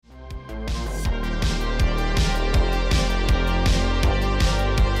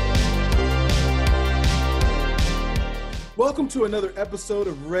Welcome to another episode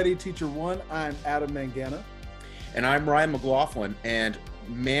of Ready Teacher One. I'm Adam Mangana. And I'm Ryan McLaughlin. And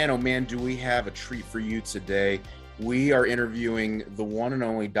man, oh man, do we have a treat for you today. We are interviewing the one and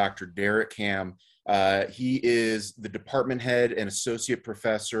only Dr. Derek Ham. He is the department head and associate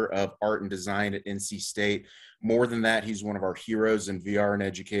professor of art and design at NC State. More than that, he's one of our heroes in VR and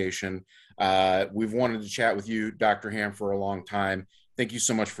education. We've wanted to chat with you, Dr. Ham, for a long time. Thank you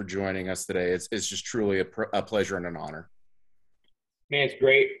so much for joining us today. It's just truly a pleasure and an honor. Man, it's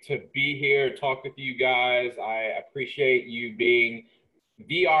great to be here, talk with you guys. I appreciate you being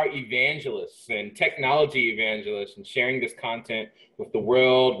VR evangelists and technology evangelists and sharing this content with the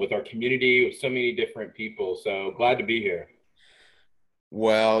world, with our community, with so many different people. So glad to be here.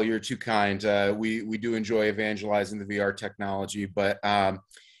 Well, you're too kind. We do enjoy evangelizing the VR technology, but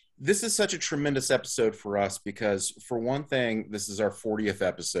this is such a tremendous episode for us because, for one thing, this is our 40th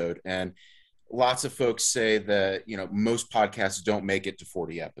episode, and lots of folks say that, most podcasts don't make it to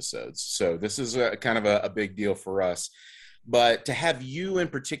 40 episodes. So this is kind of a big deal for us. But to have you in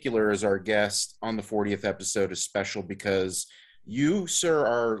particular as our guest on the 40th episode is special because you, sir,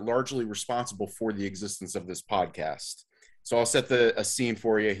 are largely responsible for the existence of this podcast. So I'll set a scene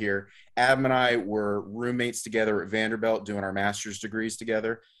for you here. Adam and I were roommates together at Vanderbilt doing our master's degrees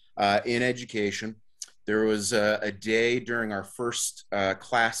together in education. There was a day during our first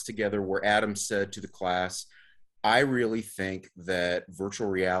class together where Adam said to the class, I really think that virtual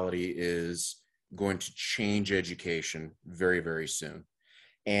reality is going to change education very, very soon.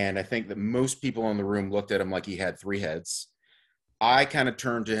 And I think that most people in the room looked at him like he had three heads. I kind of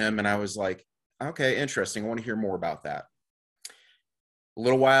turned to him and I was like, okay, interesting. I want to hear more about that. A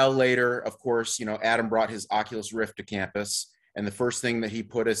little while later, of course, Adam brought his Oculus Rift to campus. And the first thing that he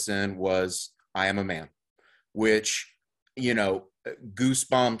put us in was I Am a Man, which,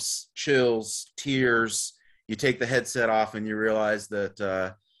 goosebumps, chills, tears. You take the headset off and you realize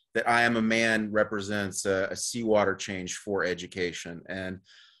that I Am a Man represents a seawater change for education. And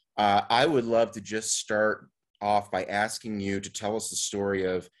I would love to just start off by asking you to tell us the story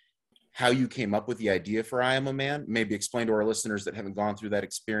of how you came up with the idea for I Am a Man. Maybe explain to our listeners that haven't gone through that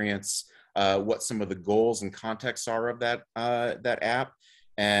experience what some of the goals and contexts are of that app,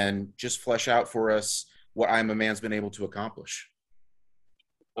 and just flesh out for us what I Am a Man's been able to accomplish.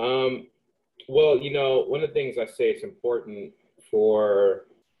 Well, one of the things I say it's important for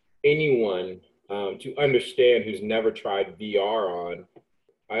anyone to understand who's never tried VR on.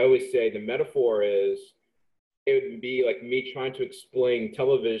 I always say the metaphor is it would be like me trying to explain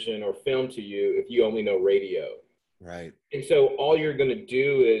television or film to you if you only know radio. Right. And so all you're going to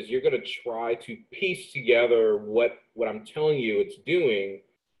do is you're going to try to piece together what I'm telling you it's doing,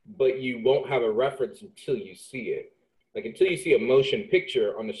 but you won't have a reference until you see it. Like until you see a motion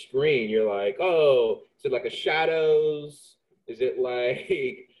picture on the screen, you're like, oh, is it like a shadows? Is it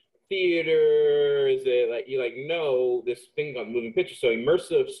like theater? Is it like, you're like, no, this thing called moving picture. So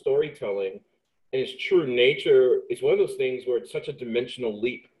immersive storytelling in its true nature is one of those things where it's such a dimensional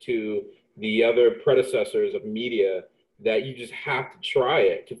leap to the other predecessors of media that you just have to try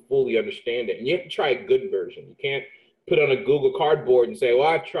it to fully understand it. And you have to try a good version. You can't put on a Google Cardboard and say, well,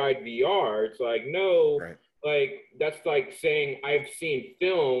 I've tried VR. It's like, no, right. Like that's like saying I've seen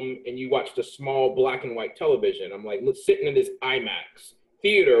film and you watched a small black and white television. I'm like, let's sitting in this IMAX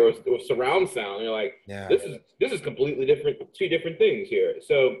theater or surround sound. And you're like, yeah. This is completely different, two different things here.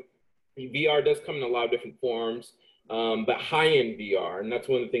 So VR does come in a lot of different forms, but high-end VR, and that's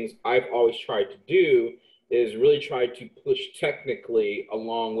one of the things I've always tried to do is really try to push technically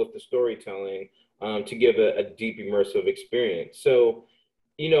along with the storytelling to give a deep immersive experience. So,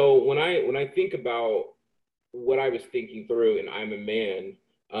 when I think about what I was thinking through in I'm a Man,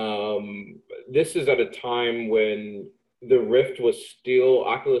 this is at a time when the Rift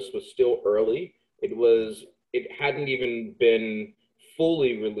Oculus was still early. It hadn't even been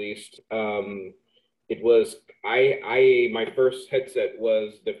fully released. My first headset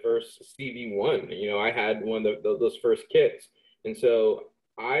was the first CV1. I had one of those first kits. And so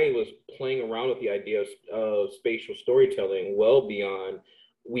I was playing around with the idea of spatial storytelling well beyond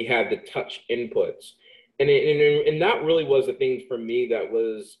we had the touch inputs. And that really was the thing for me that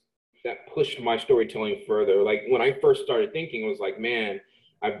pushed my storytelling further. Like when I first started thinking, it was like, man,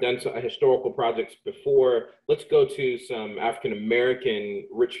 I've done some historical projects before. Let's go to some African-American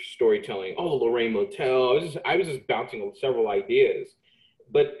rich storytelling. Oh, Lorraine Motel. I was just bouncing several ideas.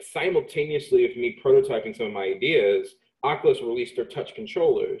 But simultaneously with me prototyping some of my ideas, Oculus released their touch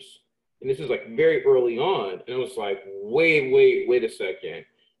controllers. And this is like very early on. And it was like, wait a second.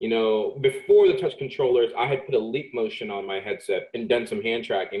 You know, before the touch controllers, I had put a leap motion on my headset and done some hand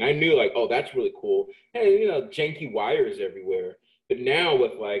tracking. I knew like, oh, that's really cool. Hey, you know, janky wires everywhere. But now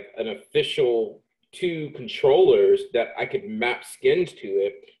with like an official two controllers that I could map skins to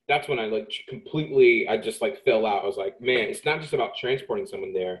it, that's when I like completely, I just like fell out. I was like, man, it's not just about transporting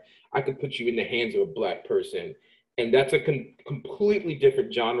someone there. I could put you in the hands of a Black person. And that's a completely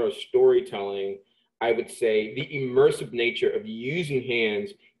different genre of storytelling. I would say the immersive nature of using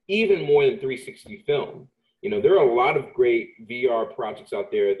hands even more than 360 film. You know, there are a lot of great VR projects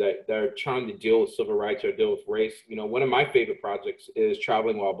out there that are trying to deal with civil rights or deal with race. You know, one of my favorite projects is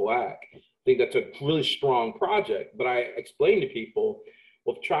Traveling While Black. I think that's a really strong project, but I explain to people,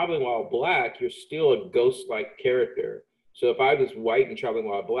 with Traveling While Black, you're still a ghost-like character. So if I was white and traveling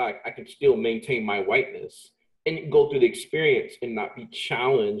while black, I can still maintain my whiteness and go through the experience and not be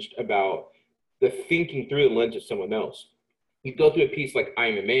challenged about the thinking through the lens of someone else. You go through a piece like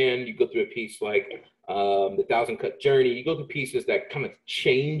I'm a Man, you go through a piece like The Thousand Cut Journey, you go through pieces that kind of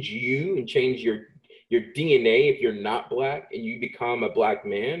change you and change your DNA if you're not black and you become a black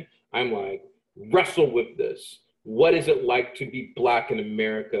man. I'm like, wrestle with this. What is it like to be black in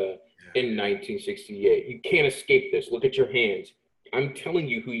America in 1968? You can't escape this. Look at your hands. I'm telling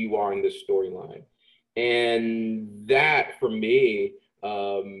you who you are in this storyline. And that for me,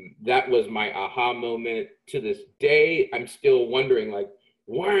 that was my aha moment. To this day, I'm still wondering, like,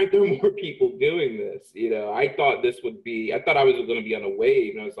 why aren't there more people doing this? You know, I thought this would be, I thought I was going to be on a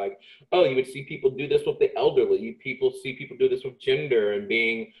wave. And I was like, oh, you would see people do this with the elderly. People see people do this with gender and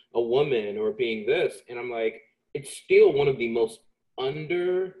being a woman or being this. And I'm like, it's still one of the most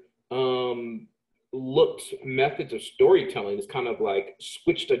under looked methods of storytelling. Is kind of like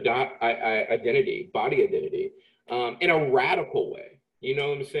switched identity, body identity, in a radical way. You know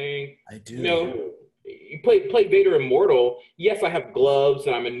what I'm saying? I do. You know, you play Vader Immortal. Yes, I have gloves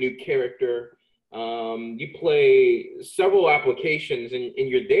and I'm a new character. You play several applications and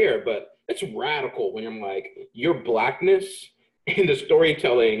you're there, but it's radical when I'm like, your blackness and the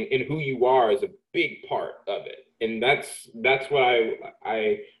storytelling and who you are is a big part of it. And that's what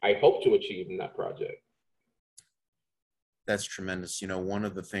I hope to achieve in that project. That's tremendous. You know, one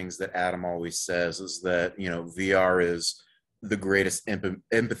of the things that Adam always says is that, you know, VR is the greatest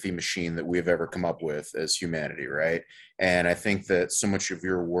empathy machine that we've ever come up with as humanity, right? And I think that so much of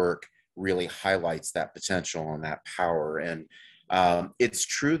your work really highlights that potential and that power. And it's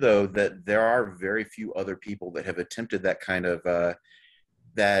true, though, that there are very few other people that have attempted that kind of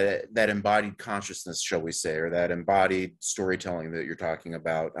that embodied consciousness, shall we say, or that embodied storytelling that you're talking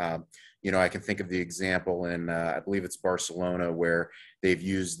about. You know, I can think of the example in, I believe it's Barcelona, where they've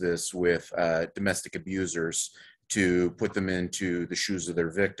used this with domestic abusers to put them into the shoes of their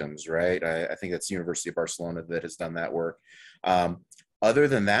victims, right? I think that's the University of Barcelona that has done that work. Other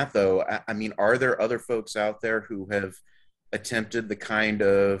than that, though, I mean, are there other folks out there who have attempted the kind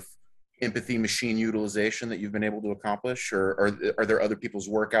of empathy machine utilization that you've been able to accomplish, or are there other people's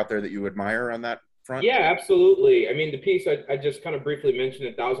work out there that you admire on that front? Yeah, absolutely. I mean, the piece I just kind of briefly mentioned,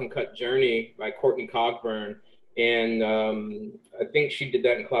 A Thousand Cut Journey by Courtney Cogburn. And I think she did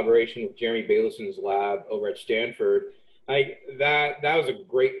that in collaboration with Jeremy Bailison's lab over at Stanford. That was a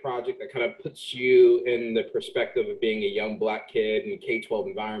great project that kind of puts you in the perspective of being a young black kid in a K-12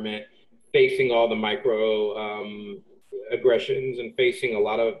 environment, facing all the micro aggressions and facing a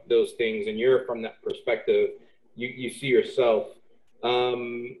lot of those things. And you're from that perspective, you see yourself.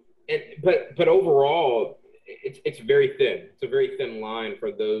 But overall, it's very thin. It's a very thin line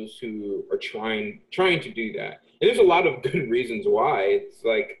for those who are trying to do that. And there's a lot of good reasons why. It's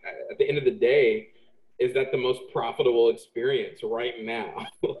like at the end of the day, is that the most profitable experience right now?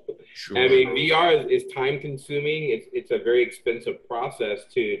 Sure. I mean, VR is time consuming. It's a very expensive process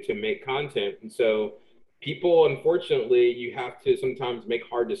to make content, and so people, unfortunately, you have to sometimes make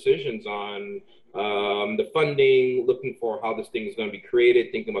hard decisions on the funding, looking for how this thing is going to be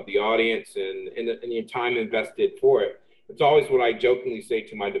created, thinking about the audience and the time invested for it. It's always what I jokingly say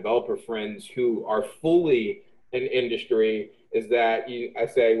to my developer friends who are fully in industry is that I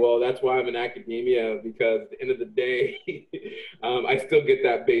say, well, that's why I'm in academia, because at the end of the day, I still get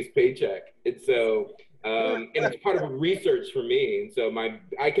that base paycheck. And so, and it's part of research for me. And so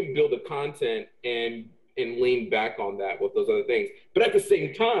I can build the content and lean back on that with those other things. But at the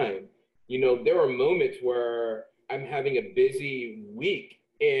same time, you know, there are moments where I'm having a busy week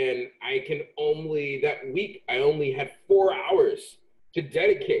and that week, I only had 4 hours to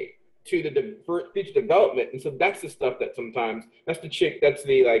dedicate to the feature development. And so that's the stuff that sometimes, that's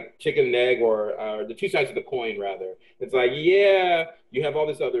the like chicken and egg or the two sides of the coin, rather. It's like, yeah, you have all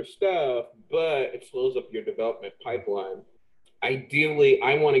this other stuff, but it slows up your development pipeline. ideally,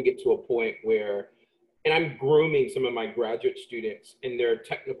 I want to get to a point where, and I'm grooming some of my graduate students in their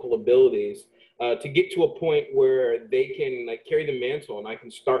technical abilities to get to a point where they can like carry the mantle, and I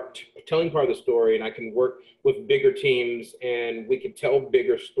can start telling part of the story, and I can work with bigger teams, and we can tell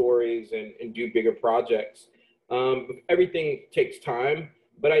bigger stories and do bigger projects. Everything takes time,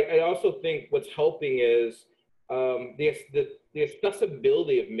 but I also think what's helping is the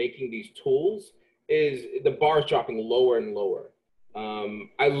accessibility of making these tools is the bar is dropping lower and lower.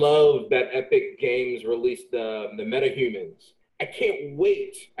 I love that Epic Games released the MetaHumans. I can't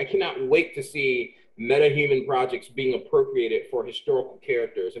wait. I cannot wait to see MetaHuman projects being appropriated for historical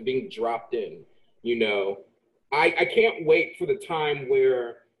characters and being dropped in. You know, I can't wait for the time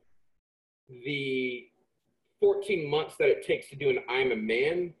where the 14 months that it takes to do an I'm a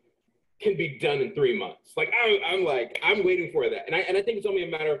Man can be done in 3 months. Like I'm waiting for that, and I think it's only a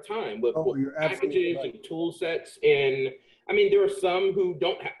matter of time with packages right. And tool sets. And I mean, there are some who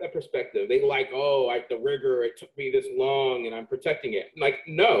don't have that perspective. They like, oh, like the rigor. It took me this long, and I'm protecting it. Like,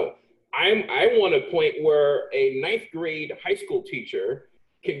 no, I want a point where a 9th grade high school teacher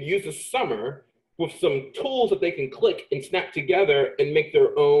can use a summer with some tools that they can click and snap together and make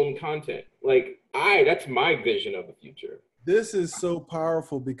their own content. Like, that's my vision of the future. This is so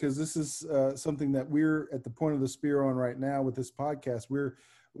powerful because this is something that we're at the point of the spear on right now with this podcast. We're,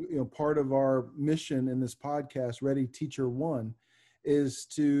 part of our mission in this podcast, Ready Teacher One, is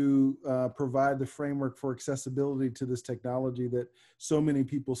to provide the framework for accessibility to this technology that so many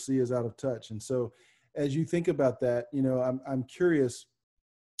people see as out of touch. And so as you think about that, I'm curious,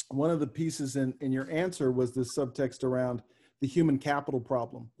 one of the pieces in your answer was the subtext around the human capital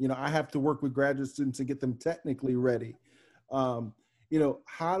problem. I have to work with graduate students and get them technically ready. How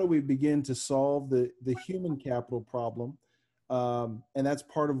do we begin to solve the human capital problem? And that's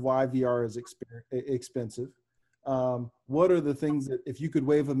part of why VR is expensive. What are the things that, if you could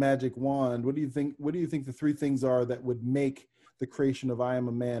wave a magic wand, what do you think the 3 things are that would make the creation of I Am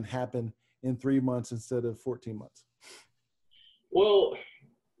a Man happen in 3 months instead of 14 months? Well,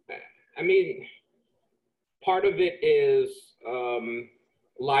 I mean, part of it is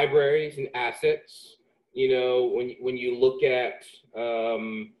libraries and assets. When you look at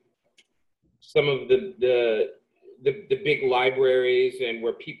some of the big libraries and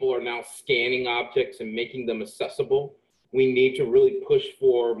where people are now scanning objects and making them accessible, we need to really push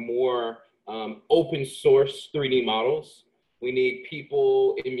for more open source 3D models. We need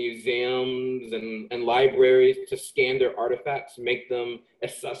people in museums and libraries to scan their artifacts, make them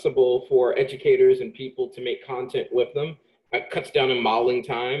accessible for educators and people to make content with them. That cuts down on modeling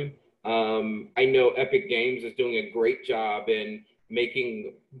time. I know Epic Games is doing a great job in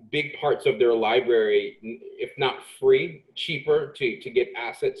making big parts of their library, if not free, cheaper to get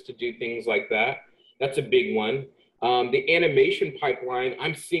assets to do things like that. That's a big one. The animation pipeline,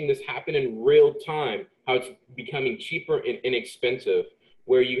 I'm seeing this happen in real time, how it's becoming cheaper and inexpensive,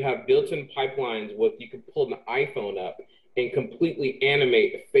 where you have built-in pipelines with, you can pull an iPhone up and completely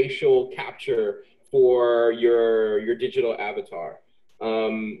animate facial capture for your digital avatar.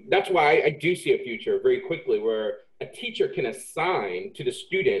 That's why I do see a future very quickly where a teacher can assign to the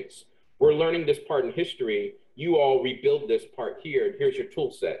students, we're learning this part in history, you all rebuild this part here, and here's your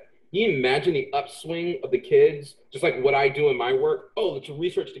tool set. Can you imagine the upswing of the kids, just like what I do in my work? Oh, let's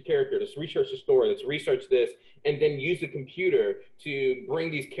research the character, let's research the story, let's research this, and then use the computer to bring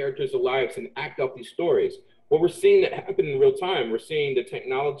these characters alive and act out these stories. Well, we're seeing that happen in real time. We're seeing the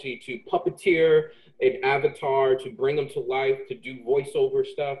technology to puppeteer an avatar, to bring them to life, to do voiceover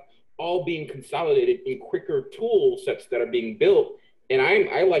stuff, all being consolidated in quicker tool sets that are being built. And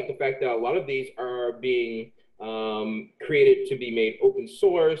I like the fact that a lot of these are being created to be made open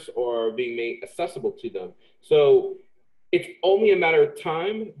source or being made accessible to them. So it's only a matter of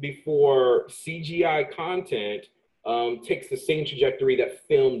time before CGI content takes the same trajectory that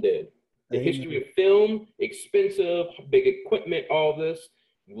film did. The history of film, expensive, big equipment, all this.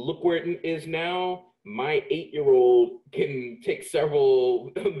 Look where it is now. My 8-year-old can take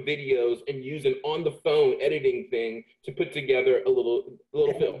several videos and use an on-the-phone editing thing to put together a little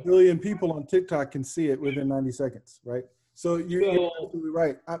film. 1 billion people on TikTok can see it within 90 seconds, right? So you're absolutely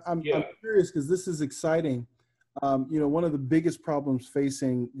right. I'm curious because this is exciting. One of the biggest problems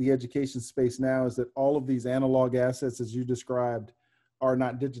facing the education space now is that all of these analog assets, as you described, are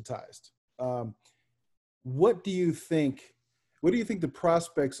not digitized. What do you think the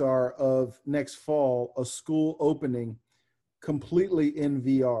prospects are of next fall, a school opening completely in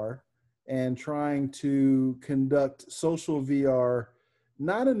VR and trying to conduct social VR,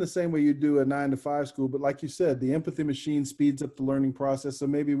 not in the same way you do a 9-to-5 school, but like you said, the empathy machine speeds up the learning process. So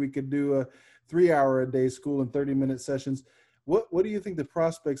maybe we could do a 3-hour-a-day school in 30-minute sessions. What do you think the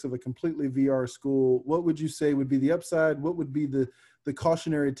prospects of a completely VR school? What would you say would be the upside? What would be the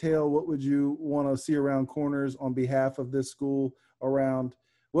cautionary tale? What would you want to see around corners on behalf of this school around?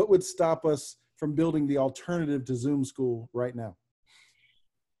 What would stop us from building the alternative to Zoom school right now?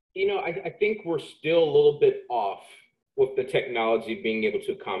 I think we're still a little bit off with the technology being able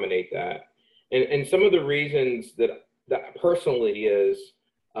to accommodate that. And some of the reasons that personally is,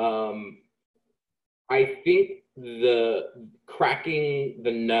 I think the cracking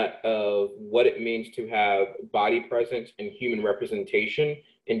the nut of what it means to have body presence and human representation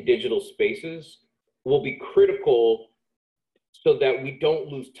in digital spaces will be critical so that we don't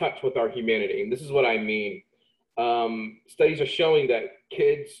lose touch with our humanity. And this is what I mean. Studies are showing that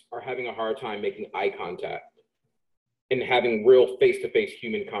kids are having a hard time making eye contact and having real face-to-face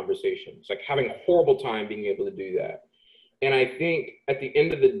human conversations, like having a horrible time being able to do that. And I think at the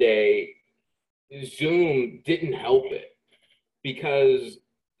end of the day, Zoom didn't help it, because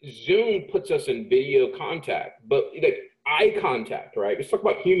Zoom puts us in video contact, but like eye contact, right? Let's talk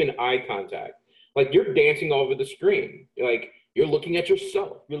about human eye contact. Like you're dancing over the screen, like you're looking at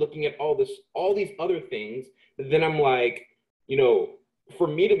yourself, you're looking at all these other things. Then I'm like, for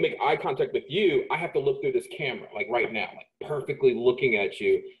me to make eye contact with you, I have to look through this camera, like right now, like perfectly looking at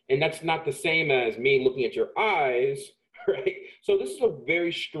you. And that's not the same as me looking at your eyes, right? So this is a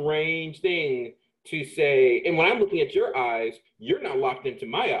very strange thing to say. And when I'm looking at your eyes, you're not locked into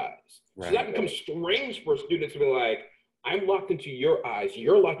my eyes. Right. So that becomes strange for students to be like, I'm locked into your eyes,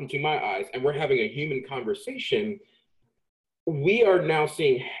 you're locked into my eyes, and we're having a human conversation. We are now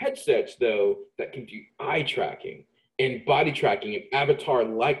seeing headsets, though, that can do eye tracking and body tracking and avatar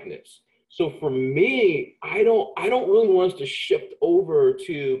likeness. So for me, I don't really want us to shift over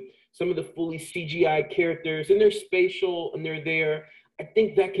to some of the fully CGI characters, and they're spatial and they're there. I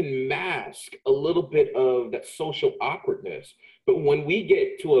think that can mask a little bit of that social awkwardness. But when we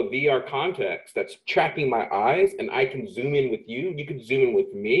get to a VR context that's tracking my eyes and I can zoom in with you, you can zoom in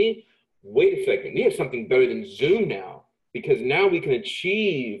with me. Wait a second, we have something better than Zoom now, because now we can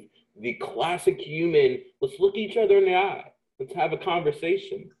achieve the classic human, let's look each other in the eye. Let's have a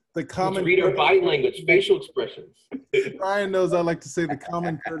conversation. Let's read our body language, facial expressions. Ryan knows I like to say the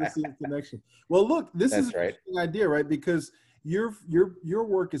common courtesy and connection. Well, look, this is an interesting idea, right? Because your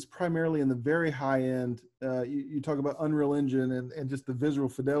work is primarily in the very high end. You talk about Unreal Engine and just the visual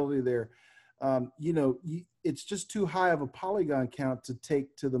fidelity there. It's just too high of a polygon count to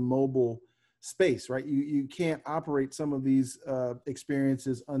take to the mobile space, right? You can't operate some of these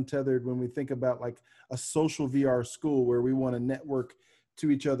experiences untethered when we think about like a social VR school where we want to network to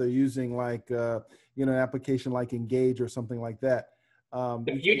each other using like, an application like Engage or something like that.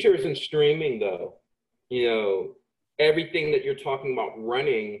 The future isn't streaming though. Everything that you're talking about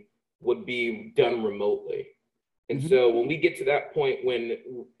running would be done remotely. And so when we get to that point when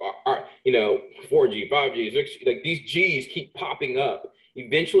our 4G, 5G, 6G, like these G's keep popping up,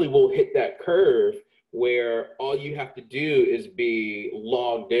 eventually we'll hit that curve where all you have to do is be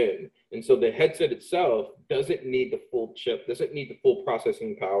logged in. And so the headset itself doesn't need the full chip, doesn't need the full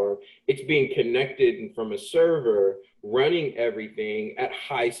processing power. It's being connected from a server, running everything at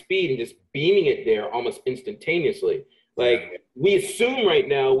high speed and just beaming it there almost instantaneously. Like we assume right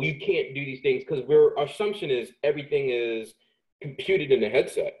now you can't do these things because our assumption is everything is computed in the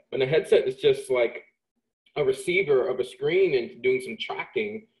headset. And the headset is just like a receiver of a screen and doing some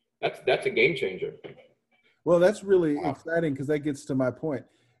tracking. That's a game changer. Well, that's really exciting because that gets to my point.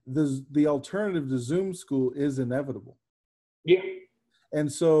 The alternative to Zoom school is inevitable. Yeah.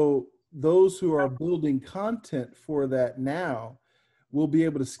 And so those who are building content for that now will be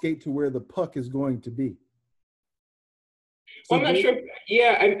able to skate to where the puck is going to be. So I'm not sure.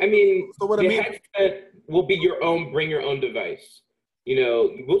 Yeah, I mean, so the headset will be your own, bring your own device.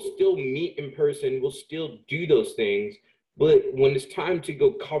 We'll still meet in person. We'll still do those things. But when it's time to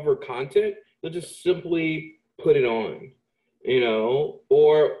go cover content, they'll just simply put it on,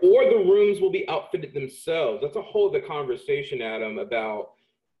 or the rooms will be outfitted themselves. That's a whole other conversation, Adam, about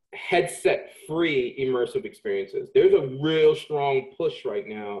headset-free immersive experiences. There's a real strong push right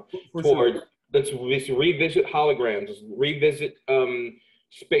now towards let's revisit holograms, let's revisit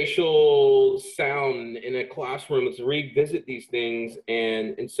spatial sound in a classroom. Let's revisit these things,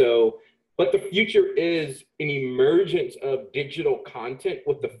 and so. But the future is an emergence of digital content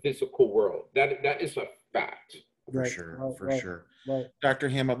with the physical world. That is a fact. For sure. Right. Dr.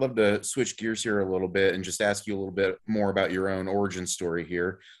 Hamm, I'd love to switch gears here a little bit and just ask you a little bit more about your own origin story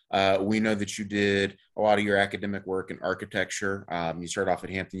here. We know that you did a lot of your academic work in architecture. You started off at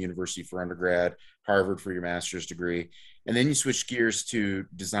Hampton University for undergrad, Harvard for your master's degree, and then you switched gears to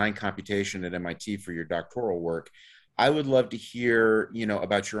design computation at MIT for your doctoral work. I would love to hear,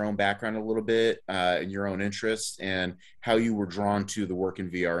 about your own background a little bit, and your own interests, and how you were drawn to the work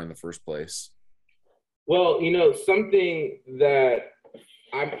in VR in the first place. Well, something that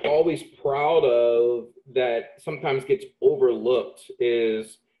I'm always proud of that sometimes gets overlooked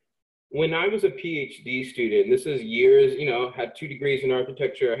is when I was a PhD student, this is years, had 2 degrees in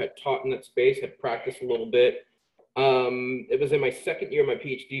architecture, I had taught in that space, had practiced a little bit. It was in my second year of my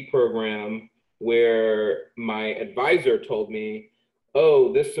PhD program where my advisor told me,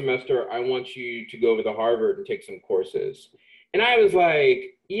 oh, this semester, I want you to go over to Harvard and take some courses. And I was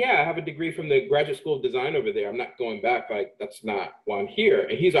like, yeah, I have a degree from the Graduate School of Design over there. I'm not going back. Like, that's not why I'm here.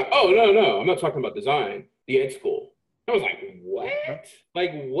 And he's like, oh, no, no, I'm not talking about design, the ed school. I was like, what?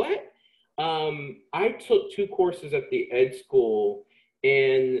 Like, what? I took 2 courses at the ed school,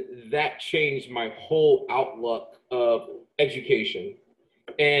 and that changed my whole outlook of education.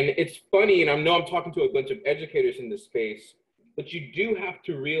 And it's funny, and I know I'm talking to a bunch of educators in this space, but you do have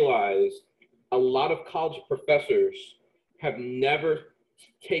to realize a lot of college professors have never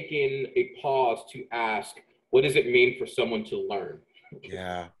taken a pause to ask, what does it mean for someone to learn?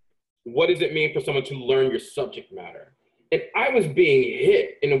 Yeah. What does it mean for someone to learn your subject matter? And I was being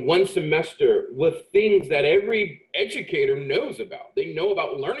hit in one semester with things that every educator knows about. They know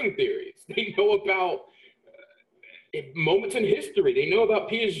about learning theories. They know about moments in history. They know about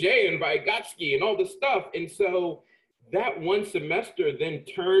Piaget and Vygotsky and all this stuff. And so that one semester then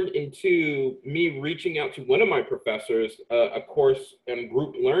turned into me reaching out to one of my professors, a course in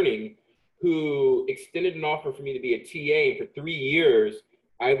group learning, who extended an offer for me to be a TA. And for 3 years,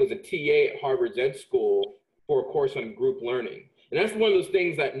 I was a TA at Harvard's Ed School for a course on group learning. And that's one of those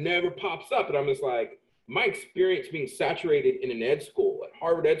things that never pops up. And I'm just like, my experience being saturated in an ed school at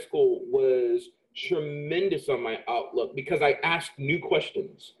Harvard Ed School was tremendous on my outlook because I asked new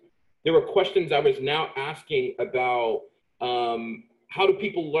questions. There were questions I was now asking about how do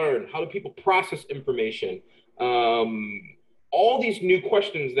people learn? How do people process information? All these new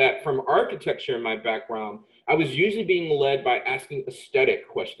questions that from architecture in my background, I was usually being led by asking aesthetic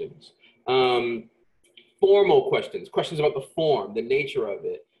questions, formal questions, questions about the form, the nature of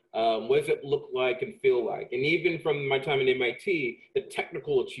it. What does it look like and feel like? And even from my time in MIT, the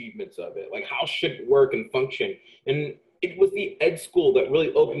technical achievements of it, like how should it work and function? And it was the ed school that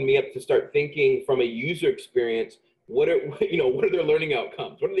really opened me up to start thinking from a user experience, what are their learning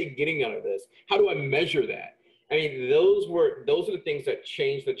outcomes? What are they getting out of this? How do I measure that? I mean, those are the things that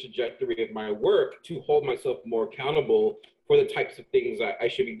changed the trajectory of my work to hold myself more accountable for the types of things I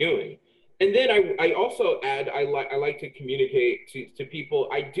should be doing. And then I also add, I like to communicate to people.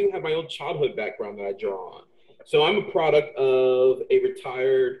 I do have my own childhood background that I draw on. So I'm a product of a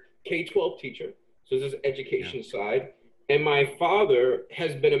retired K-12 teacher. So this is education side. And my father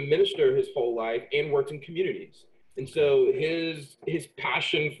has been a minister his whole life and worked in communities. And so his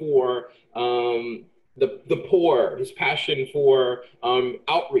passion for the poor, his passion for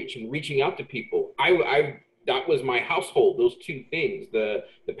outreach and reaching out to people, that was my household, those 2 things, the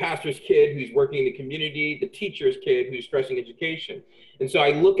pastor's kid who's working in the community, the teacher's kid who's stressing education. And so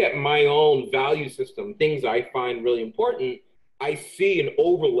I look at my own value system, things I find really important. I see an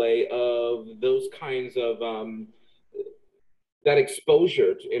overlay of those kinds of that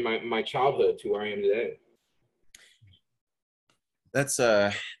exposure in my childhood to where I am today. That's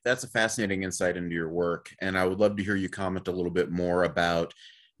a fascinating insight into your work, and I would love to hear you comment a little bit more about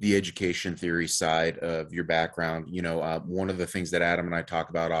the education theory side of your background. One of the things that Adam and I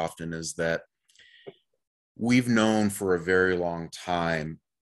talk about often is that we've known for a very long time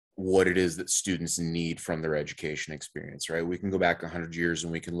what it is that students need from their education experience, right? We can go back 100 years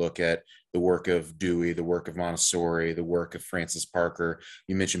and we can look at the work of Dewey, the work of Montessori, the work of Francis Parker.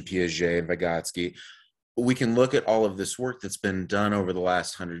 You mentioned Piaget and Vygotsky. We can look at all of this work that's been done over the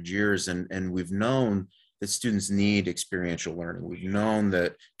last 100 years, and we've known that students need experiential learning. We've known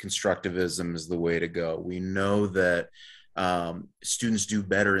that constructivism is the way to go. We know that students do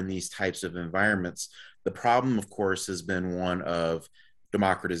better in these types of environments. The problem, of course, has been one of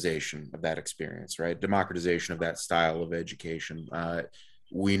democratization of that experience, right? Democratization of that style of education.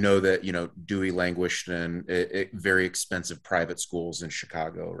 We know that, Dewey languished in very expensive private schools in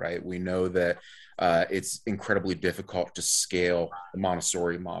Chicago, right? We know that it's incredibly difficult to scale the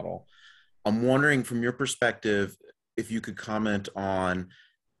Montessori model. I'm wondering, from your perspective, if you could comment on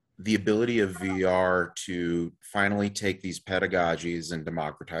the ability of VR to finally take these pedagogies and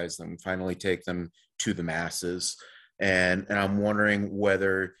democratize them, finally take them to the masses. And I'm wondering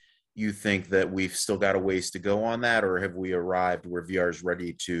whether you think that we've still got a ways to go on that, or have we arrived where VR is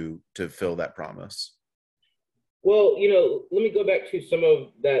ready to fill that promise? Well, let me go back to some of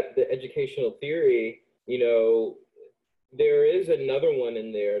the educational theory. there is another one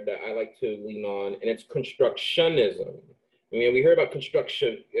in there that I like to lean on, and it's constructionism. I mean, we heard about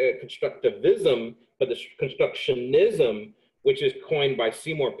constructivism, but the constructionism, which is coined by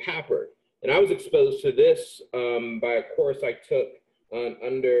Seymour Papert. And I was exposed to this by a course I took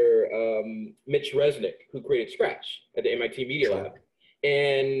under Mitch Resnick, who created Scratch at the MIT Media Lab.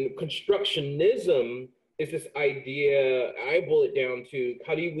 And constructionism is this idea, I boil it down to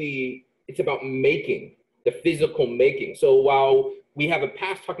it's about making, the physical making. So while we have a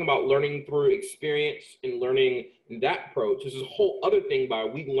past talking about learning through experience and learning that approach, there's this whole other thing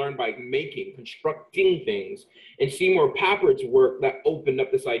we learn by making, constructing things. And Seymour Papert's work that opened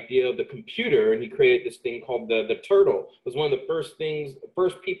up this idea of the computer, and he created this thing called the Turtle. It was one of the first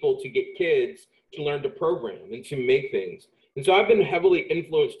people to get kids to learn to program and to make things. And so I've been heavily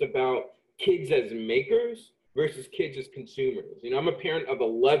influenced about kids as makers versus kids as consumers. You know, I'm a parent of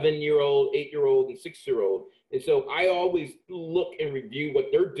 11-year-old, 8-year-old, and 6-year-old. And so I always look and review what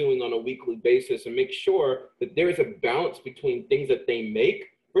they're doing on a weekly basis and make sure that there's a balance between things that they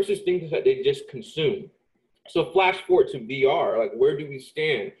make versus things that they just consume. So flash forward to VR, like where do we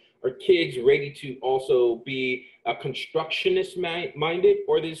stand? Are kids ready to also be a constructionist minded,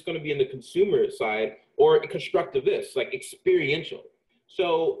 or are they just going to be in the consumer side, or a constructivist, like experiential?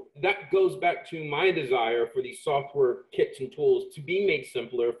 So that goes back to my desire for these software kits and tools to be made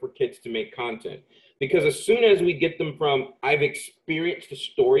simpler for kids to make content. Because as soon as we get them from, I've experienced the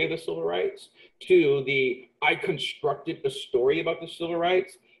story of the civil rights, to I constructed a story about the civil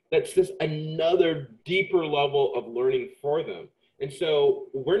rights, that's just another deeper level of learning for them. And so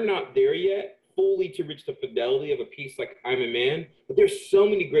we're not there yet fully to reach the fidelity of a piece like I'm a Man, but there's so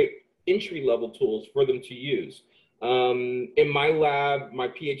many great entry level tools for them to use. In my lab, my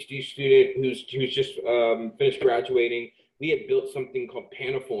PhD student who's just finished graduating, we had built something called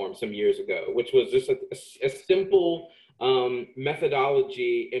Paniform some years ago, which was just a simple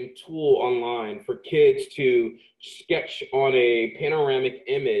methodology and tool online for kids to sketch on a panoramic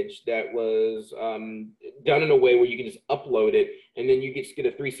image that was done in a way where you can just upload it and then you just get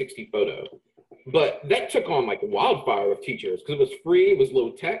a 360 photo. But that took on like wildfire with teachers because it was free, it was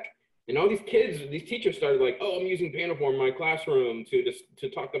low tech. And all these teachers started like, oh, I'm using Paniform in my classroom to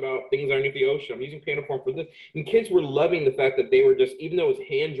talk about things underneath the ocean. I'm using Paniform for this. And kids were loving the fact that they were just, even though it was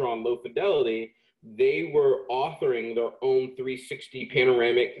hand-drawn low fidelity, they were authoring their own 360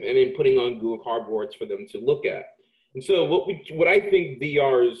 panoramic and then putting on Google Cardboards for them to look at. And so what I think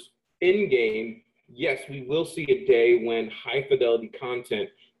VR's end game, yes, we will see a day when high fidelity content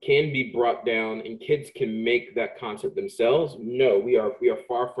can be brought down and kids can make that concept themselves. No, we are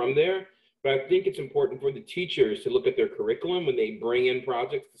far from there. But I think it's important for the teachers to look at their curriculum when they bring in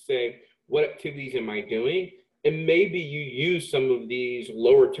projects to say, what activities am I doing? And maybe you use some of these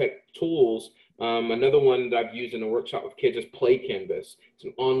lower tech tools. Another one that I've used in a workshop with kids is Play Canvas. It's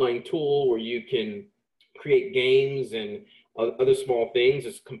an online tool where you can create games and other small things.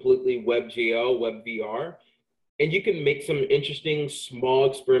 It's completely WebGL, WebVR. And you can make some interesting, small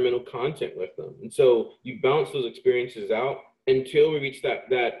experimental content with them. And so you bounce those experiences out until we reach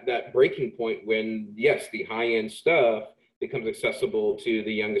that breaking point when, yes, the high-end stuff becomes accessible to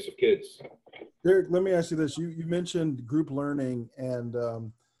the youngest of kids. Derek, let me ask you this. You mentioned group learning and,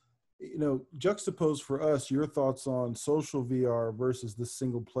 juxtapose for us your thoughts on social VR versus the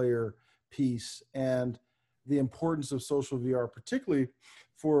single player piece and the importance of social VR, particularly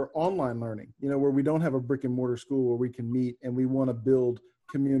for online learning, where we don't have a brick and mortar school where we can meet and we want to build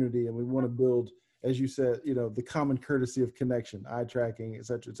community and we want to build, as you said, the common courtesy of connection, eye tracking, et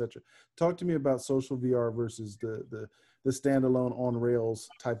cetera, et cetera. Talk to me about social VR versus the standalone on rails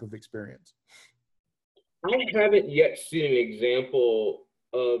type of experience. I haven't yet seen an example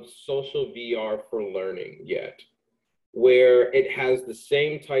of social VR for learning yet, where it has the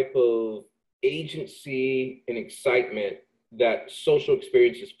same type of agency and excitement that social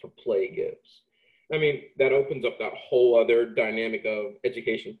experiences for play gives. I mean, that opens up that whole other dynamic of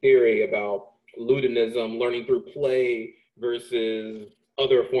education theory about ludinism, learning through play versus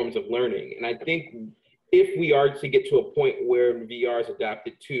other forms of learning. And I think if we are to get to a point where VR is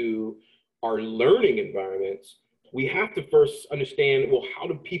adapted to our learning environments, we have to first understand, well, how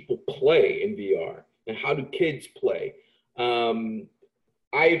do people play in VR and how do kids play?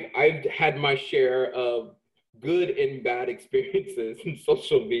 I've had my share of good and bad experiences in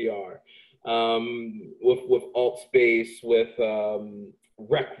social VR, with AltSpace, with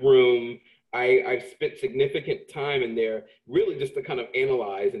Rec Room. I've spent significant time in there, really just to kind of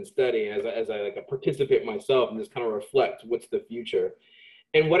analyze and study as I like a participant myself and just kind of reflect what's the future.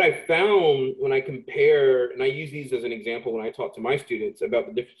 And what I found when I compare, and I use these as an example when I talk to my students about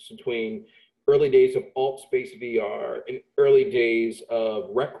the difference between early days of AltSpace VR and early days of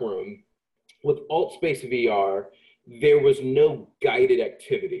Rec Room. With AltSpace VR, there was no guided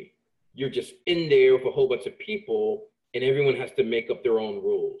activity. You're just in there with a whole bunch of people, and everyone has to make up their own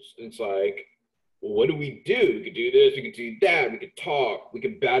rules. And it's like, well, what do? We could do this, we could do that, we could talk, we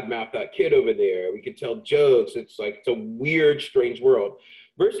could badmouth that kid over there, we could tell jokes. It's like, it's a weird, strange world.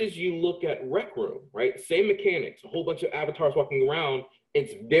 Versus you look at Rec Room, right? Same mechanics, a whole bunch of avatars walking around.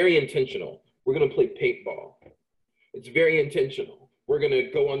 It's very intentional. We're gonna play paintball. It's very intentional. We're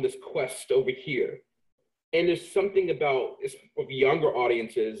gonna go on this quest over here. And there's something about, with younger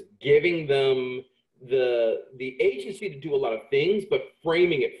audiences, giving them the agency to do a lot of things, but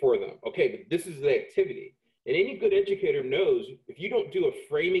framing it for them. Okay, but this is the activity. And any good educator knows if you don't do a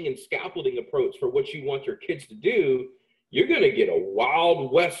framing and scaffolding approach for what you want your kids to do, you're going to get a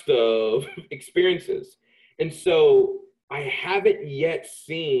wild west of experiences. And so I haven't yet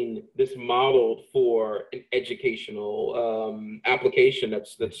seen this modeled for an educational application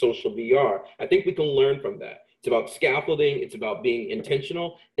that's social VR. I think we can learn from that. It's about scaffolding, it's about being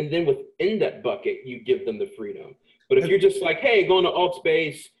intentional, and then within that bucket, you give them the freedom. But if you're just like, hey, going to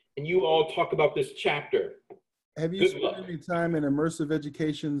AltSpace, and you all talk about this chapter. Have you spent any time in Immersive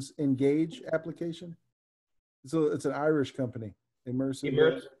Education's Engage application? So it's an Irish company,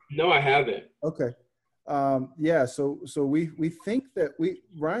 Immersive. No, I haven't. Okay. Yeah, so we think that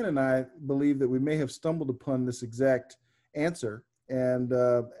Ryan and I believe that we may have stumbled upon this exact answer. And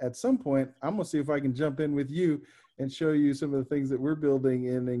at some point, I'm gonna see if I can jump in with you and show you some of the things that we're building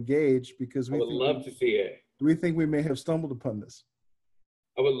in Engage, because I would love to see it. We think we may have stumbled upon this.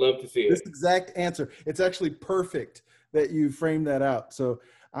 I would love to see it. This exact answer. It's actually perfect that you framed that out. So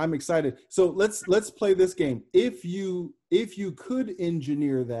I'm excited. So let's play this game. If you could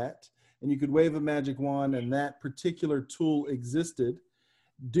engineer that and you could wave a magic wand and that particular tool existed,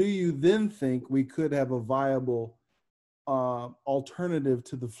 do you then think we could have a viable alternative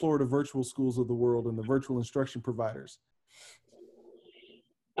to the Florida virtual schools of the world and the virtual instruction providers?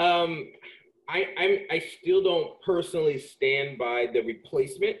 I still don't personally stand by the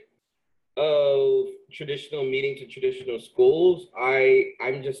replacement of traditional meeting to traditional schools.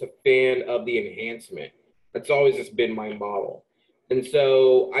 I'm just a fan of the enhancement. That's always just been my model. And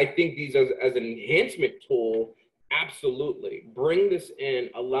so I think these as an enhancement tool, absolutely. Bring this in,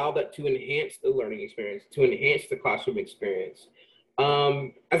 allow that to enhance the learning experience, to enhance the classroom experience.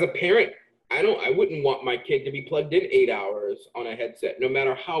 As a parent, I wouldn't want my kid to be plugged in 8 hours on a headset, no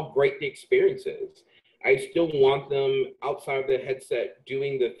matter how great the experience is. I still want them outside of the headset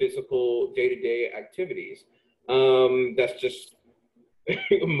doing the physical day-to-day activities. That's just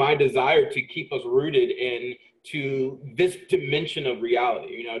my desire to keep us rooted into this dimension of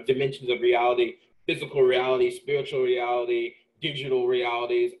reality, dimensions of reality, physical reality, spiritual reality, digital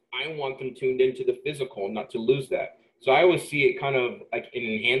realities. I want them tuned into the physical, not to lose that. So I always see it kind of like an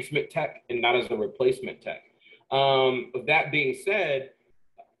enhancement tech and not as a replacement tech. With that being said,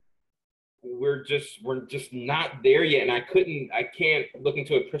 we're just not there yet. And I can't look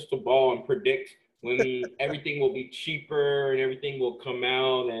into a crystal ball and predict when everything will be cheaper and everything will come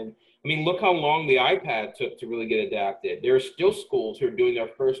out. And I mean, look how long the iPad took to really get adapted. There are still schools who are doing their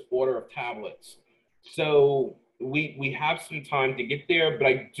first order of tablets. So we have some time to get there, but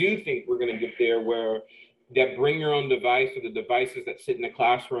I do think we're going to get there where that bring your own device or the devices that sit in the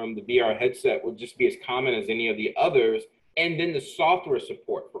classroom, the VR headset will just be as common as any of the others. And then the software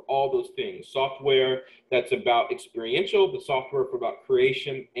support for all those things. Software that's about experiential, but software for about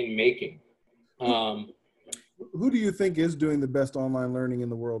creation and making. Who do you think is doing the best online learning in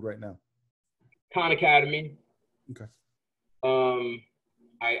the world right now? Khan Academy. Okay.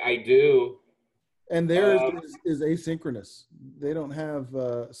 I do. And theirs is asynchronous. They don't have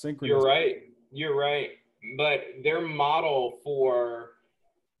synchronous. You're right. But their model for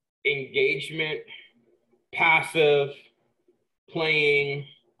engagement, passive, playing,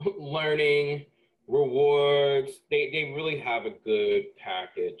 learning, rewards, they really have a good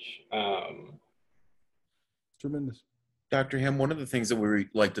package. Tremendous. Dr. Ham, one of the things that we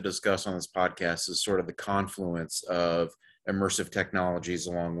like to discuss on this podcast is sort of the confluence of immersive technologies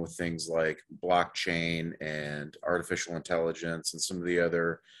along with things like blockchain and artificial intelligence and some of the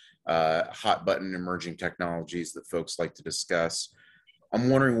other hot button emerging technologies that folks like to discuss. I'm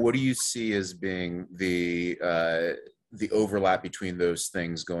wondering, what do you see as being the overlap between those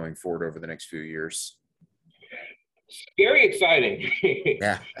things going forward over the next few years? Scary exciting.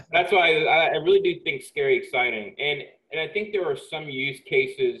 Yeah. That's why I really do think scary exciting. And I think there are some use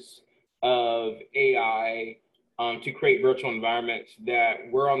cases of AI to create virtual environments that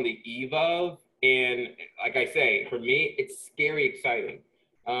we're on the eve of. And like I say, for me, it's scary exciting.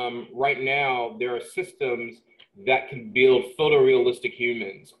 Right now, there are systems that can build photorealistic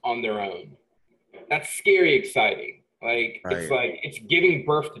humans on their own. That's scary exciting. Right. It's giving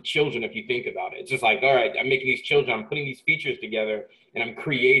birth to children if you think about it. It's just like, all right, I'm making these children, I'm putting these features together and I'm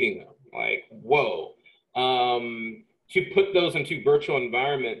creating them. Like, whoa. To put those into virtual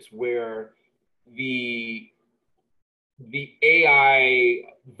environments where the the AI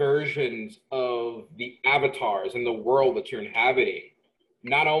versions of the avatars and the world that you're inhabiting,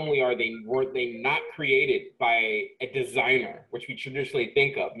 not only weren't they not created by a designer, which we traditionally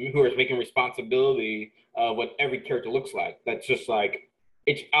think of, who is making responsibility of what every character looks like. That's just like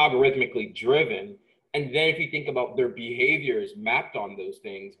it's algorithmically driven. And then if you think about their behaviors mapped on those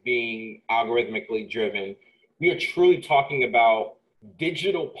things being algorithmically driven, we are truly talking about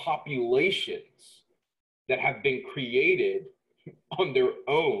digital populations that have been created on their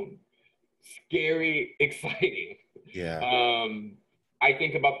own. Scary, exciting. Yeah. I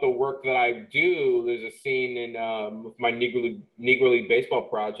think about the work that I do. There's a scene in my Negro League Baseball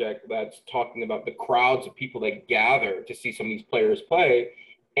project that's talking about the crowds of people that gather to see some of these players play.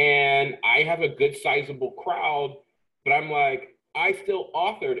 And I have a good sizable crowd, but I'm like, I still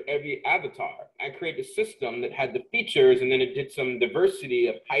authored every avatar. I created a system that had the features and then it did some diversity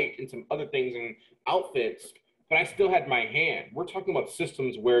of height and some other things and outfits, but I still had my hand. We're talking about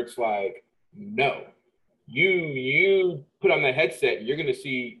systems where it's like, no, you put on the headset, you're gonna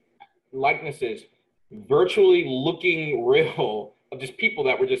see likenesses virtually looking real of just people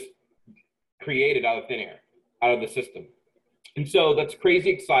that were just created out of thin air, out of the system. And so that's crazy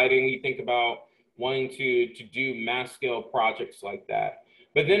exciting. You think about wanting to do mass scale projects like that.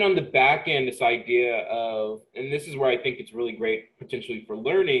 But then on the back end, this idea of, and this is where I think it's really great potentially for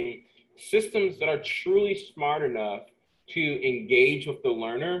learning, systems that are truly smart enough to engage with the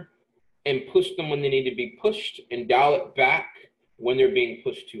learner and push them when they need to be pushed and dial it back when they're being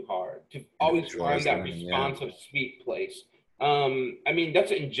pushed too hard, to always find that responsive, sweet place. I mean,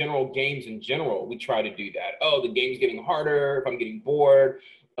 that's in general, games in general, we try to do that. Oh, the game's getting harder if I'm getting bored.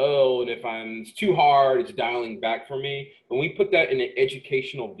 Oh, and if it's too hard, it's dialing back for me. When we put that in an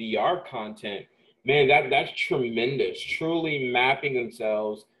educational VR content, man, that's tremendous. Truly mapping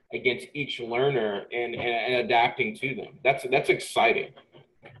themselves against each learner and adapting to them. That's exciting.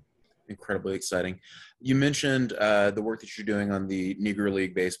 Incredibly exciting. You mentioned the work that you're doing on the Negro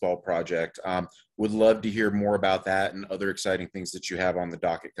League Baseball project. Would love to hear more about that and other exciting things that you have on the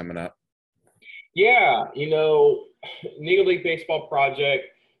docket coming up. Yeah, Negro League Baseball project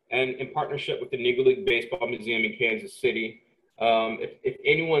and in partnership with the Negro League Baseball Museum in Kansas City. If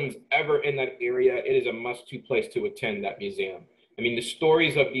anyone's ever in that area, it is a must-to place to attend that museum. I mean, the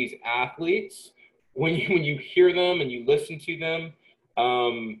stories of these athletes, when you hear them and you listen to them,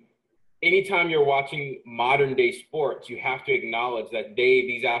 anytime you're watching modern day sports, you have to acknowledge that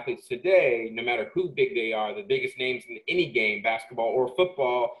these athletes today, no matter who big they are, the biggest names in any game, basketball or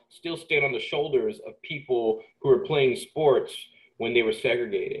football, still stand on the shoulders of people who are playing sports when they were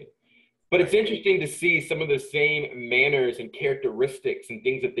segregated. But it's interesting to see some of the same manners and characteristics and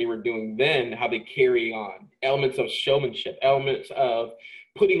things that they were doing then, how they carry on. Elements of showmanship, elements of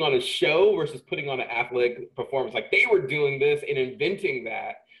putting on a show versus putting on an athletic performance. Like they were doing this and inventing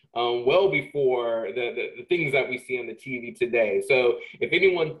that well before the things that we see on the TV today. So if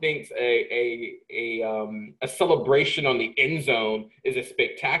anyone thinks a celebration on the end zone is a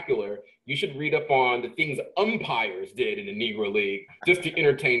spectacular, you should read up on the things umpires did in the Negro League just to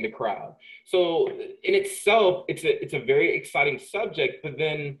entertain the crowd. So in itself, it's a very exciting subject. But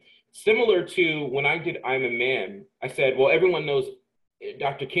then similar to when I did I'm a Man, I said, well, everyone knows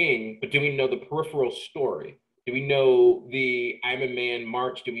Dr. King, but do we know the peripheral story? Do we know the I'm a Man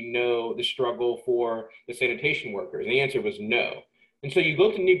march? Do we know the struggle for the sanitation workers? And the answer was no. And so you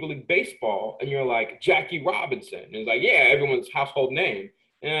go to Negro League Baseball and you're like, Jackie Robinson. And it's like, yeah, everyone's household name.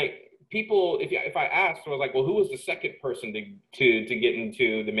 And like, people, if I asked, I was like, well, who was the second person to get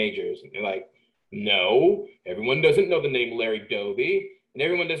into the majors? And they're like, no, everyone doesn't know the name Larry Doby. And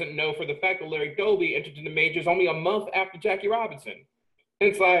everyone doesn't know for the fact that Larry Doby entered in the majors only a month after Jackie Robinson. And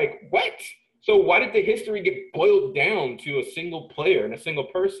it's like, what? So why did the history get boiled down to a single player and a single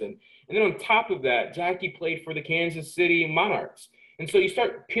person? And then on top of that, Jackie played for the Kansas City Monarchs. And so you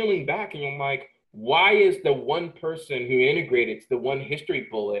start peeling back and you're like, why is the one person who integrated the one history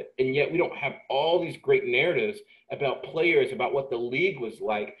bullet, and yet we don't have all these great narratives about players, about what the league was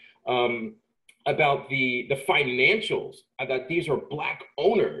like, about the financials, that these are Black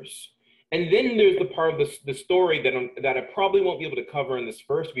owners. And then there's the part of the story that I probably won't be able to cover in this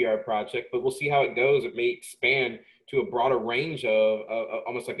first VR project, but we'll see how it goes. It may expand to a broader range of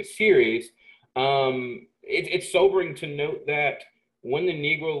almost like a series. It's sobering to note that when the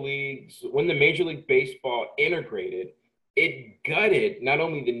Major League Baseball integrated, it gutted not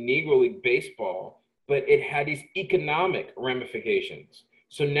only the Negro League Baseball, but it had these economic ramifications.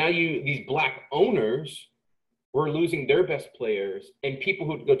 So now these black owners were losing their best players, and people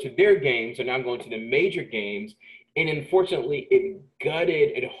who would go to their games are now going to the major games. And unfortunately, it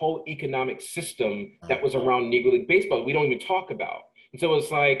gutted a whole economic system that was around Negro League Baseball we don't even talk about. And so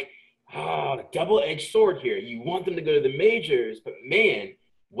it's like, double-edged sword here. You want them to go to the majors, but man,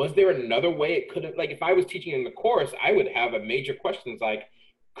 was there another way it could have, like if I was teaching in the course, I would have a major questions like,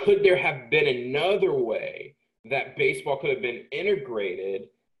 could there have been another way that baseball could have been integrated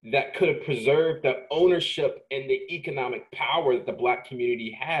that could have preserved the ownership and the economic power that the black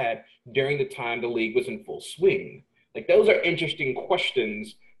community had during the time the league was in full swing? Like those are interesting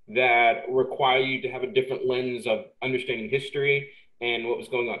questions that require you to have a different lens of understanding history and what was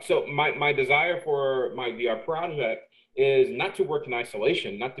going on. So my desire for my VR project is not to work in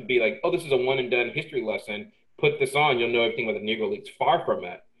isolation, not to be like, oh, this is a one and done history lesson. Put this on, you'll know everything about the Negro Leagues. Far from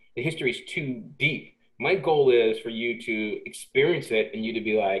it. The history is too deep. My goal is for you to experience it and you to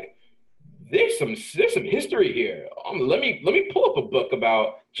be like, there's some history here. Let me pull up a book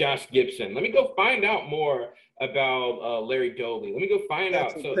about Josh Gibson. Let me go find out more about Larry Doby. Let me go find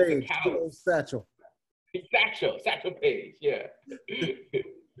out. So Page, Satchel Paige, yeah.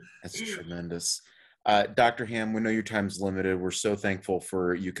 That's tremendous. Dr. Ham, we know your time's limited. We're so thankful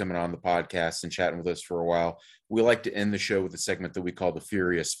for you coming on the podcast and chatting with us for a while. We like to end the show with a segment that we call the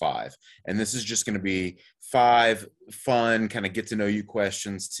Furious Five. And this is just going to be 5 fun, kind of get to know you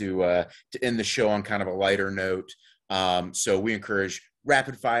questions to end the show on kind of a lighter note. So we encourage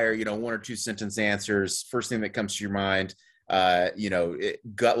rapid fire, 1 or 2 sentence answers. First thing that comes to your mind,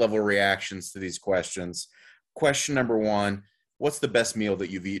 gut level reactions to these questions. Question number 1, what's the best meal that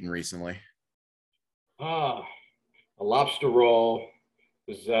you've eaten recently? A lobster roll.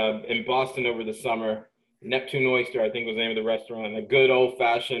 Was in Boston over the summer. Neptune Oyster, I think was the name of the restaurant. A good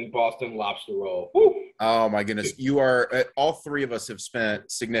old-fashioned Boston lobster roll. Woo! Oh my goodness. You are, all 3 of us have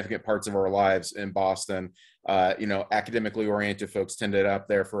spent significant parts of our lives in Boston. Academically oriented folks tended up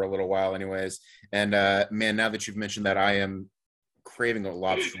there for a little while anyways. And man, now that you've mentioned that, I am craving a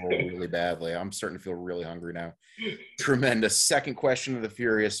lobster roll really badly. I'm starting to feel really hungry now. Tremendous. Second question of the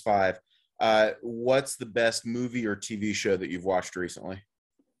Furious Five. What's the best movie or TV show that you've watched recently?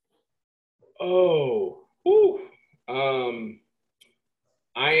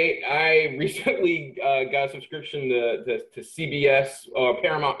 I recently got a subscription to CBS or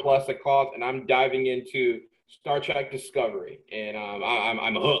Paramount Plus, I call it, and I'm diving into Star Trek Discovery, and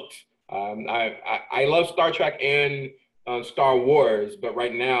I'm hooked. I love Star Trek and Star Wars, but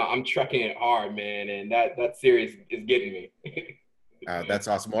right now I'm trekking it hard, man, and that series is getting me. That's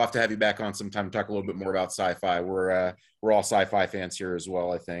awesome. We'll have to have you back on sometime to talk a little bit more about sci-fi. We're all sci-fi fans here as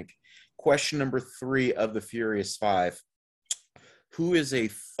well, I think. Question number 3 of the Furious Five. Who is a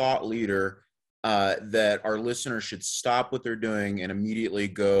thought leader that our listeners should stop what they're doing and immediately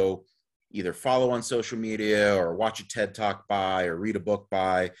go either follow on social media or watch a TED Talk by or read a book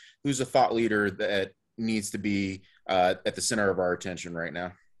by? Who's a thought leader that needs to be at the center of our attention right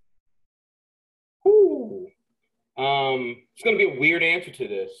now? It's going to be a weird answer to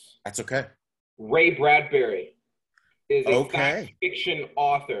this. That's okay. Ray Bradbury is a fact fiction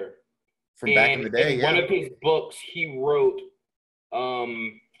author. From back in the day, in one of his books, he wrote,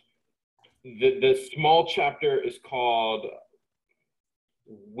 the small chapter is called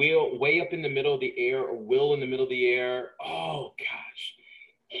Way Up in the Middle of the Air, or Will in the Middle of the Air. Oh, gosh.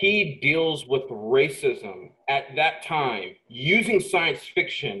 He deals with racism at that time using science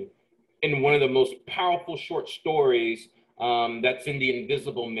fiction in one of the most powerful short stories that's in The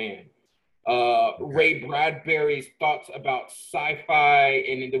Invisible Man. Ray Bradbury's thoughts about sci-fi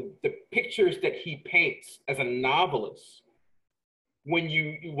and the pictures that he paints as a novelist. When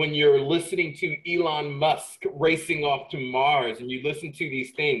you're listening to Elon Musk racing off to Mars and you listen to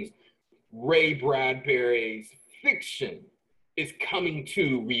these things, Ray Bradbury's fiction is coming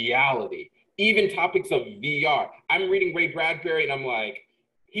to reality. Even topics of VR. I'm reading Ray Bradbury and I'm like,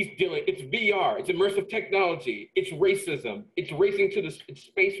 it's VR, it's immersive technology, it's racism, it's racing to it's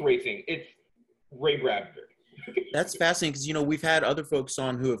space racing, it's Ray Bradbury. That's fascinating because, we've had other folks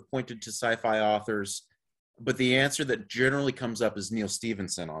on who have pointed to sci-fi authors, but the answer that generally comes up is Neal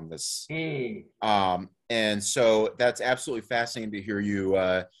Stephenson on this. And so that's absolutely fascinating to hear you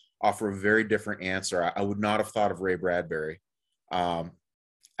offer a very different answer. I would not have thought of Ray Bradbury.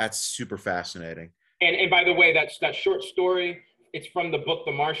 That's super fascinating. And by the way, that short story, it's from the book,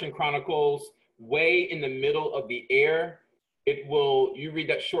 The Martian Chronicles. Way in the Middle of the Air. You read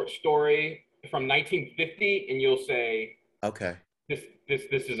that short story from 1950 and you'll say, okay,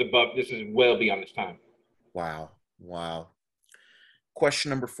 This is above. This is well beyond its time. Wow. Question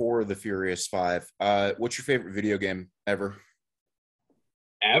number 4 of the Furious Five. What's your favorite video game ever?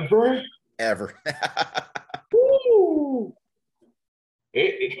 Ever? Woo!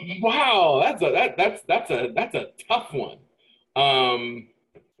 Wow, that's a tough one. But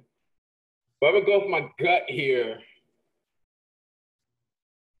I'm gonna go with my gut here.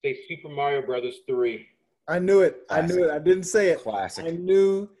 Say Super Mario Brothers 3. I knew it. Classic. I knew it. I didn't say it. Classic. I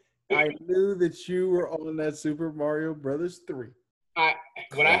knew that you were on that Super Mario Brothers 3.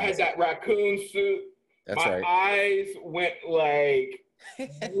 When I had that raccoon suit, That's my right. eyes went like,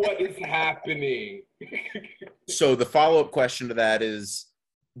 what is happening? So the follow-up question to that is,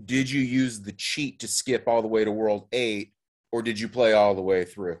 did you use the cheat to skip all the way to World 8, or did you play all the way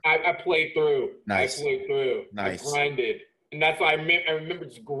through? I played through. Nice. I played through. Nice. I grinded. And that's why I remember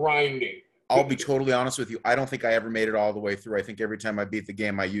just grinding. I'll be totally honest with you. I don't think I ever made it all the way through. I think every time I beat the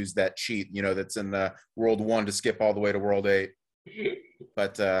game, I used that cheat, that's in the World 1 to skip all the way to World 8.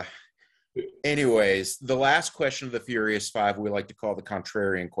 But anyways, the last question of the Furious Five, we like to call the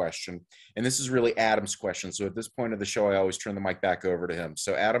contrarian question. And this is really Adam's question. So at this point of the show, I always turn the mic back over to him.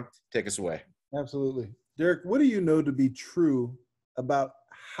 So Adam, take us away. Absolutely. Derek, what do you know to be true about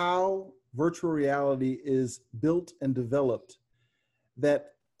how virtual reality is built and developed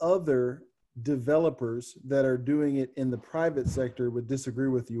that other developers that are doing it in the private sector would disagree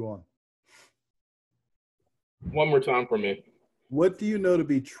with you on? One more time for me. What do you know to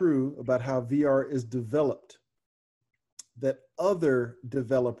be true about how VR is developed that other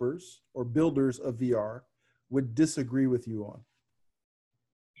developers or builders of VR would disagree with you on?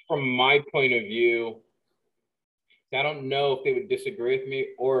 From my point of view, I don't know if they would disagree with me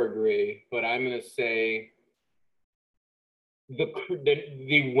or agree, but I'm going to say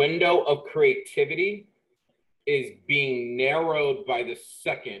the window of creativity is being narrowed by the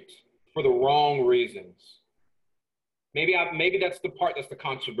second for the wrong reasons. Maybe that's the part that's the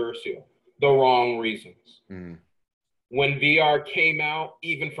controversial, the wrong reasons. Mm. When VR came out,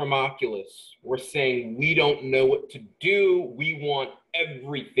 even from Oculus, we're saying we don't know what to do. We want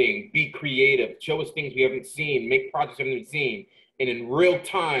everything. Be creative. Show us things we haven't seen. Make projects we haven't seen. And in real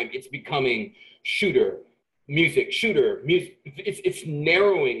time, it's becoming shooter, music. It's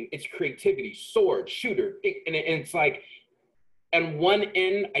narrowing its creativity. Sword, shooter. And it's like, on one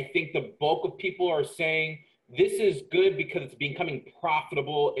end, I think the bulk of people are saying, this is good because it's becoming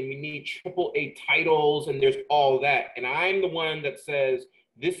profitable and we need AAA titles and there's all that. And I'm the one that says,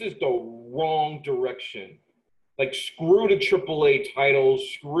 this is the wrong direction. Like, screw the AAA titles,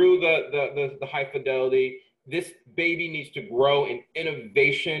 screw the high fidelity. This baby needs to grow in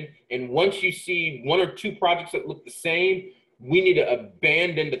innovation. And once you see 1 or 2 projects that look the same, we need to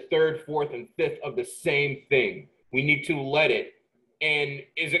abandon the 3rd, 4th, and 5th of the same thing. We need to let it. And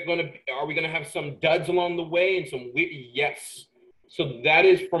are we going to have some duds along the way and some yes. So that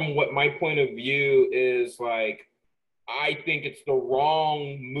is from what my point of view is like, I think it's the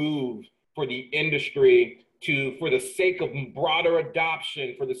wrong move for the industry for the sake of broader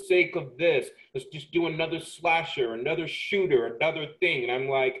adoption, for the sake of this, let's just do another slasher, another shooter, another thing. And I'm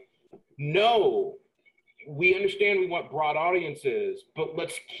like, no, we understand we want broad audiences, but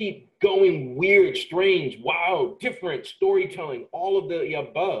let's keep going weird, strange, wild, different storytelling, all of the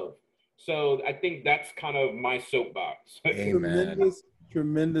above. So I think that's kind of my soapbox. Amen.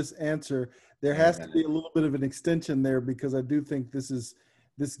 Tremendous answer. There has to be a little bit of an extension there because I do think this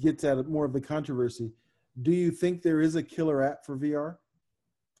gets at more of the controversy. Do you think there is a killer app for VR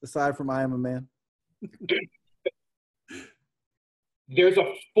aside from I Am a Man? There's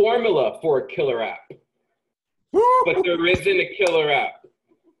a formula for a killer app. But there isn't a killer app.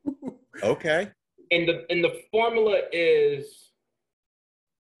 Okay. And the formula is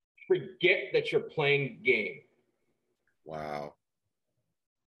forget that you're playing the game. Wow.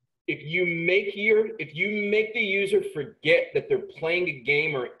 If you make the user forget that they're playing a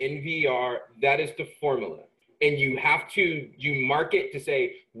game or in VR, that is the formula. And you market to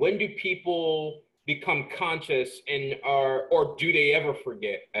say, when do people become conscious or do they ever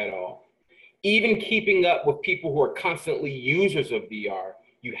forget at all? Even keeping up with people who are constantly users of VR,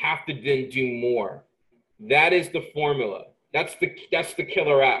 you have to then do more. That is the formula. That's the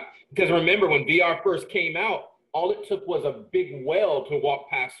killer app. Because remember, when VR first came out, all it took was a big whale to walk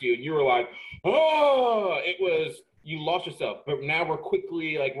past you, and you were like, oh, you lost yourself. But now we're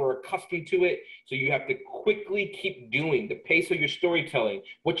accustomed to it, so you have to quickly keep doing the pace of your storytelling,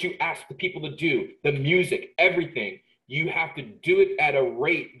 what you ask the people to do, the music, everything. You have to do it at a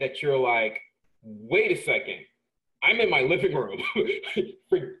rate that you're like, wait a second, I'm in my living room.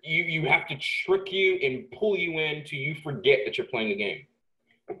 You have to trick you and pull you in till you forget that you're playing a game.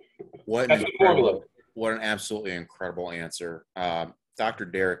 That's the formula. What an absolutely incredible answer. Dr.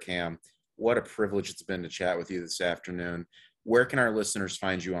 Derek Ham, what a privilege it's been to chat with you this afternoon. Where can our listeners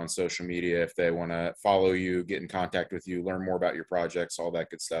find you on social media if they want to follow you, get in contact with you, learn more about your projects, all that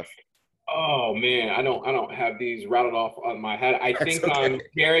good stuff? Oh man, I don't have these rattled off on my head. I think okay. I'm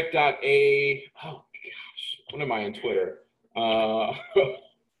Derek.A. Oh gosh, what am I on Twitter? You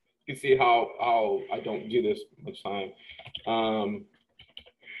can see how I don't do this much time.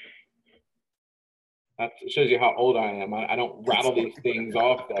 That shows you how old I am. I don't rattle these things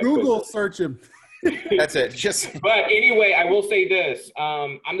off. Google search him. That's it. But anyway, I will say this.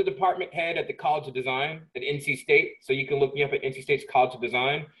 I'm the department head at the College of Design at NC State. So you can look me up at NC State's College of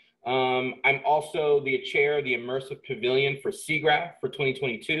Design. I'm also the chair of the Immersive Pavilion for SIGGRAPH for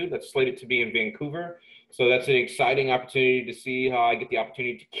 2022. That's slated to be in Vancouver. So that's an exciting opportunity to see how I get the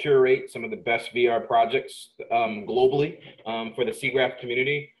opportunity to curate some of the best VR projects globally for the SIGGRAPH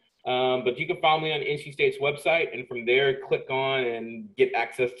community. But you can follow me on NC State's website, and from there, click on and get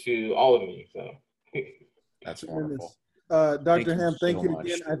access to all of me. So that's wonderful. Dr. Ham, thank you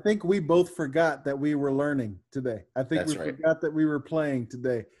again. I think we both forgot that we were learning today. I think we forgot that we were playing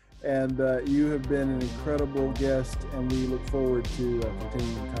today. And you have been an incredible guest, and we look forward to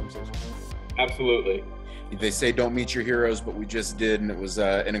continuing the conversation. Absolutely. They say don't meet your heroes, but we just did, and it was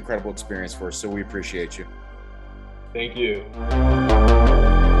an incredible experience for us, so we appreciate you. Thank you.